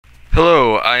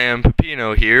Hello, I am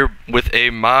Pepino here with a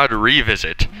mod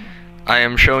revisit. I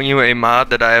am showing you a mod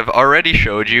that I have already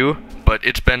showed you, but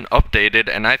it's been updated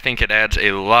and I think it adds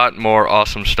a lot more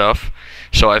awesome stuff,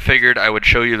 so I figured I would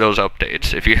show you those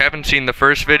updates. If you haven't seen the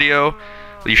first video,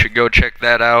 you should go check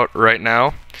that out right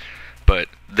now, but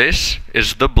this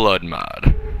is the blood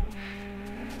mod.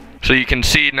 So you can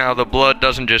see now the blood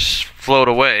doesn't just float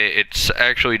away, it's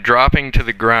actually dropping to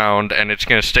the ground and it's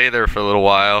going to stay there for a little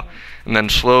while and then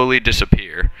slowly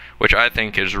disappear, which I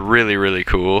think is really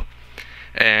cool.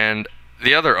 And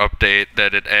the other update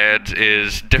that it adds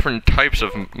is different types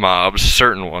of mobs,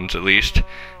 certain ones at least,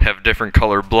 have different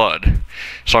color blood.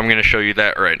 So I'm going to show you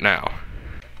that right now.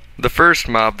 The first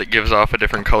mob that gives off a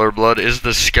different color blood is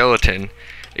the skeleton.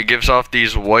 It gives off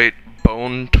these white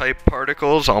bone type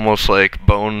particles, almost like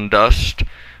bone dust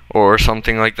or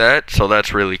something like that, so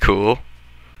that's really cool.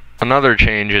 Another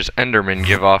change is Endermen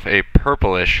give off a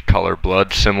purplish color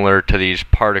blood similar to these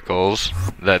particles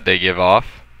that they give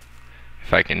off.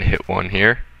 If I can hit one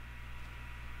here.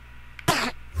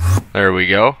 There we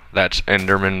go, that's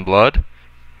Enderman blood.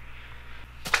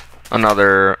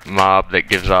 Another mob that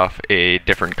gives off a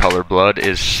different color blood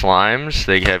is slimes.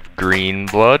 They have green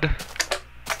blood,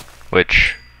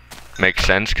 which makes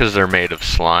sense because they're made of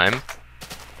slime.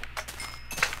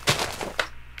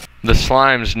 The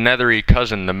slime's nethery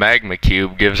cousin, the magma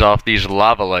cube, gives off these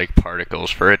lava-like particles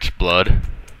for its blood.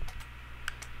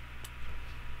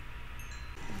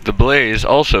 The blaze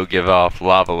also give off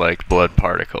lava-like blood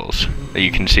particles that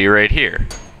you can see right here.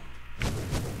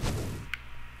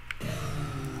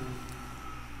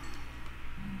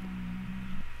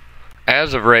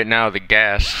 As of right now, the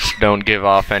ghasts don't give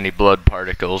off any blood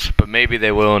particles, but maybe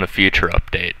they will in a future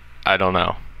update. I don't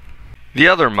know. The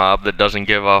other mob that doesn't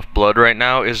give off blood right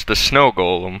now is the snow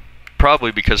golem,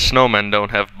 probably because snowmen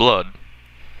don't have blood.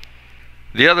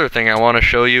 The other thing I want to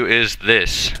show you is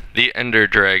this, the ender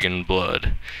dragon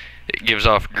blood. It gives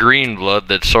off green blood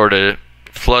that sort of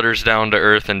flutters down to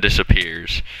earth and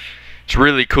disappears. It's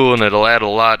really cool and it'll add a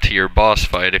lot to your boss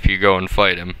fight if you go and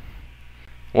fight him.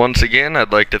 Once again,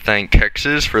 I'd like to thank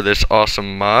Kexes for this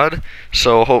awesome mod,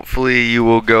 so hopefully you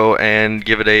will go and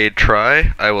give it a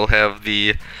try. I will have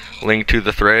the link to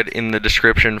the thread in the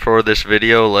description for this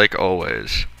video, like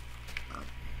always.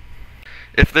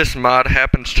 If this mod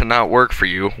happens to not work for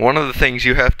you, one of the things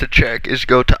you have to check is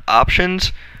go to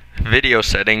Options, Video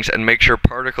Settings, and make sure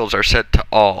Particles are set to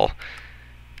All,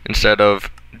 instead of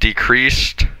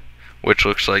Decreased, which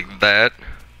looks like that,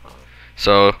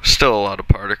 so still a lot of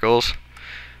particles,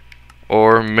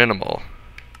 or Minimal,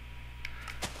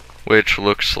 which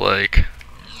looks like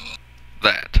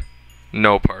that,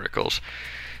 no particles.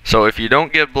 So if you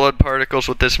don't get blood particles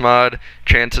with this mod,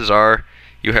 chances are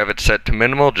you have it set to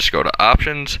minimal. Just go to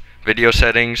Options, Video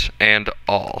Settings, and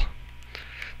All.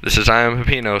 This is I Am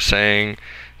Pepino saying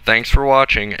thanks for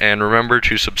watching, and remember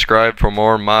to subscribe for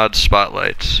more mod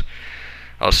spotlights.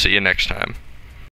 I'll see you next time.